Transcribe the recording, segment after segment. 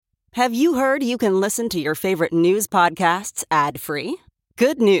Have you heard you can listen to your favorite news podcasts ad-free?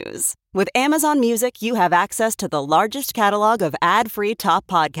 Good news. With Amazon Music, you have access to the largest catalog of ad-free top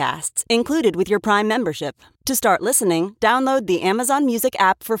podcasts included with your Prime membership. To start listening, download the Amazon Music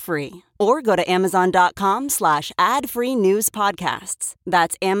app for free or go to amazon.com/ad-free news podcasts.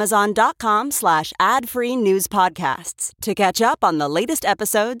 That's amazon.com/ad-free news podcasts to catch up on the latest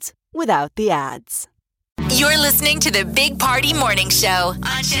episodes without the ads. You're listening to the Big Party Morning Show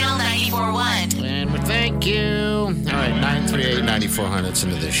on Channel 94.1. And we thank you. All right, 938-9400's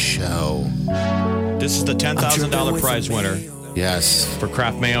into this show. This is the $10,000 prize winner. Yes. For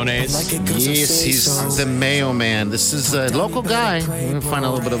Kraft Mayonnaise. Yes, he's the Mayo Man. This is a local guy. We're going to find a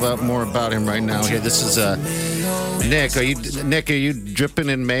little bit more about him right now. Here, this is Nick. Are you dripping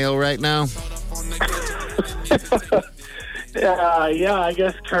in mayo right now? Yeah, I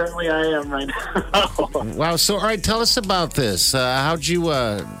guess currently I am right now. Wow. So, all right, tell us about this. How'd you,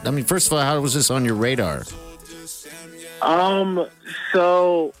 first of all, how was this on your radar?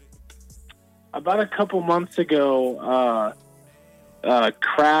 So about a couple months ago,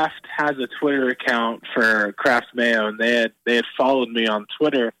 Kraft has a Twitter account for Kraft Mayo, and they had followed me on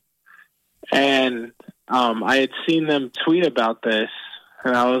Twitter, and I had seen them tweet about this,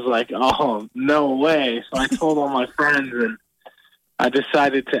 and I was like, oh, no way. So I told all my friends, and I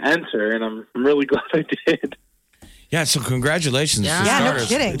decided to enter, and I'm really glad I did. Yeah, so congratulations. Yeah, for starters.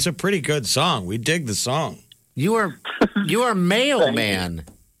 no kidding. It's a pretty good song. We dig the song. You are Mayo Man.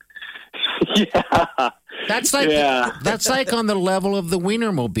 Yeah. That's like on the level of the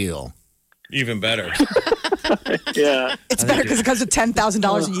Wienermobile. Even better. Yeah. It's better because it comes with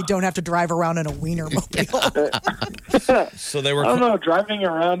 $10,000 and you don't have to drive around in a Wienermobile. So they were. I don't know, driving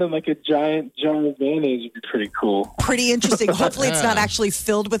around in like a giant jar of mayonnaise would be pretty cool. Pretty interesting. Hopefully it's not actually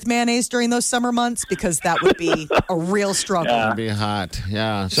filled with mayonnaise during those summer months because that would be a real struggle. It'd be hot.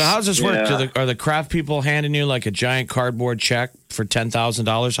 Yeah. So how does this work? Yeah. Are the Kraft people handing you like a giant cardboard check for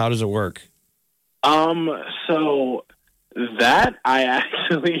 $10,000? How does it work? So that I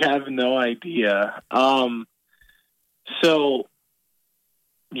actually have no idea. So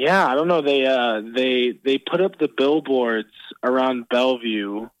yeah, I don't know. They put up the billboards around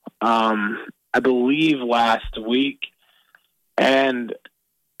Bellevue, I believe last week, and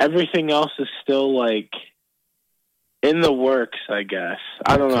everything else is still like in the works, I guess.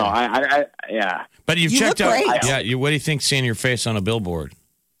 I don't know. Yeah. But you've You checked look out. great. Yeah. What do you think seeing your face on a billboard?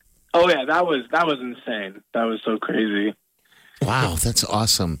 Oh yeah, that was insane. That was so crazy. Wow, that's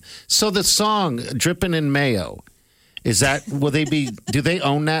awesome. So the song "Drippin' in Mayo," do they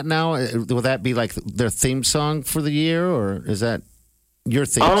own that now? Will that be like their theme song for the year, or is that your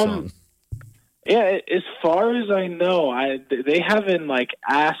theme song? Yeah, as far as I know, they haven't like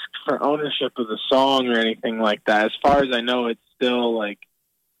asked for ownership of the song or anything like that. As far as I know, it's still like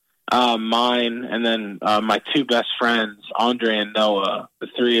mine, and then my two best friends, Andre and Noah, the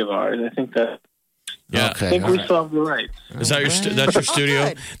three of ours. I think that. Yeah. I think we still have the rights. Is that that's your studio?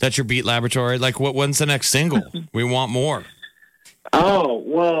 Good. That's your beat laboratory? Like, when's the next single? We want more. Oh,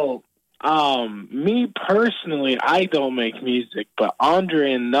 well, me personally, I don't make music, but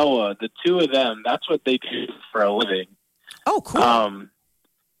Andre and Noah, the two of them, that's what they do for a living. Oh, cool.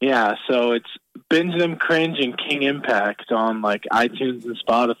 Yeah, so it's Binge Them Cringe and King Impact on like iTunes and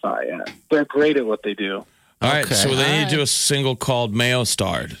Spotify. Yeah. They're great at what they do. All right, Okay. so they need All to do a single called Mayo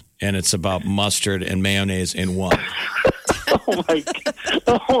Starred, and it's about mustard and mayonnaise in one.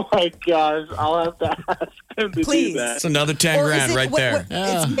 Oh my gosh! I'll have to ask them to Please. do that. It's another 10 Or is grand it- right what- there. what-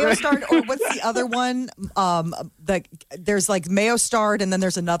 It's Mayo Starred, or what's the other one? There's like Mayo Starred, and then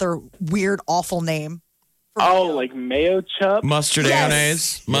there's another weird, awful name. Oh, like Mayo Chup? Mustard Yes.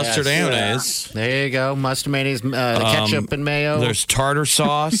 mayonnaise. Mustard Yes. mayonnaise. There you go, mustard mayonnaise, ketchup and mayo. There's tartar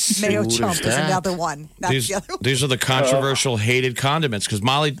sauce. Mayo Ooh, Chump is there's that. another one. That's These, the other one. these are the controversial hated condiments because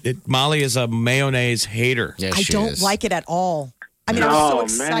Molly is a mayonnaise hater. Yes, I she don't is. like it at all. I mean, I was so Oh,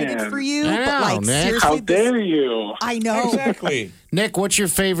 excited man. for you, I but know, like man. seriously, How this- dare you? I know. Exactly. Nick, what's your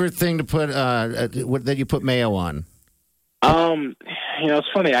favorite thing to put that you put mayo on? It's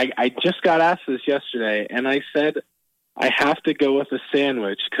funny. I just got asked this yesterday, and I said I have to go with a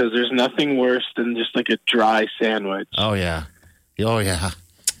sandwich because there's nothing worse than just like a dry sandwich. Oh yeah.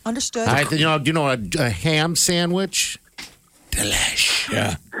 Understood. A ham sandwich. Delish.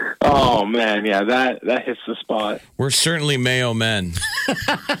 Yeah. Oh man, yeah, that hits the spot. We're certainly mayo men.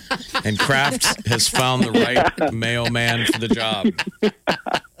 And Kraft has found the right mayo man for the job.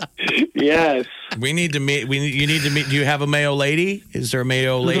 Yes. We need to meet. You need to meet. Do you have a mayo lady? Is there a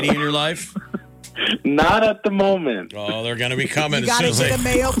mayo lady in your life? Not at the moment. Oh, they're going to be coming You as soon gotta as get a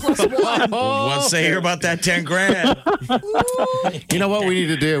Mayo plus one. once they hear about that 10 grand. You know what we need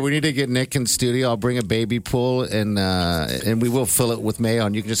to do? We need to get Nick in studio. I'll bring a baby pool and we will fill it with mayo,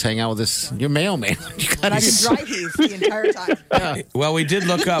 and you can just hang out with this. Your mailman. You And gotta I can dry heave the entire time. Well, we did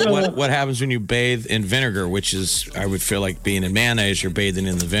look up what happens when you bathe in vinegar, which is, I would feel like being in mayonnaise, you're bathing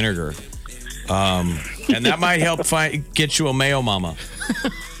in the vinegar. And that might help get you a mayo mama.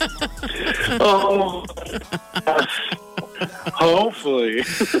 Oh, hopefully.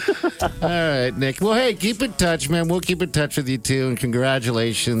 All right, Nick. Well, hey, keep in touch, man. We'll keep in touch with you too, and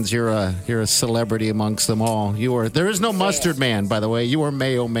congratulations. You're a celebrity amongst them all. There is no mustard man, by the way. You are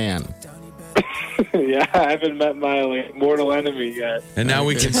Mayo Man. Yeah, I haven't met my mortal enemy yet. And now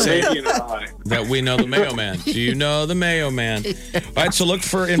we can say Maybe in a lie. that we know the Mayo Man. Do you know the Mayo Man? All right, so look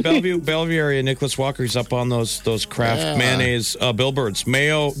for in Bellevue area, Nicholas Walker's up on those Kraft mayonnaise billboards.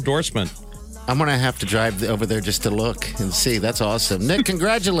 Mayo endorsement. I'm gonna have to drive over there just to look and see. That's awesome, Nick.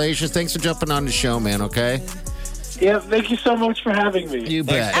 Congratulations. Thanks for jumping on the show, man. Okay. Yeah, thank you so much for having me. You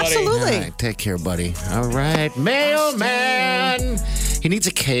bet. Thanks, buddy. Absolutely. All right, take care, buddy. All right, Mayo Man. He needs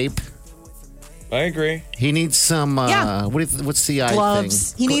a cape. I agree. He needs some. Yeah. What's the eye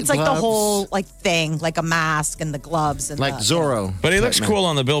Gloves. thing? He needs like the Gloves? whole thing, like a mask and the gloves and like the, Zorro. But he looks type cool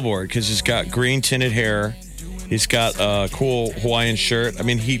on the billboard because he's got green tinted hair. He's got a cool Hawaiian shirt. I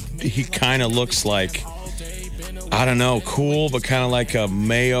mean, he kind of looks like, I don't know, cool, but kind of like a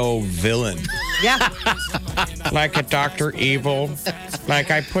Mayo villain. Yeah. Like a Dr. Evil. Like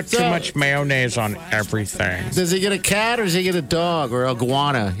I put too much mayonnaise on everything. Does he get a cat or does he get a dog or a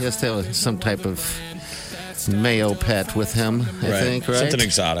iguana? He has to have some type of mayo pet with him, I think, right? Something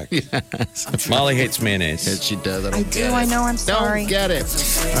exotic. Yes. Molly hates mayonnaise. Yes, she does. I do. I know. I'm sorry. Don't get it.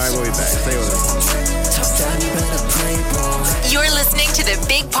 All right, we'll be back. Stay with us. You're listening to the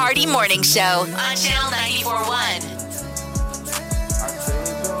Big Party Morning Show on Channel 94.1.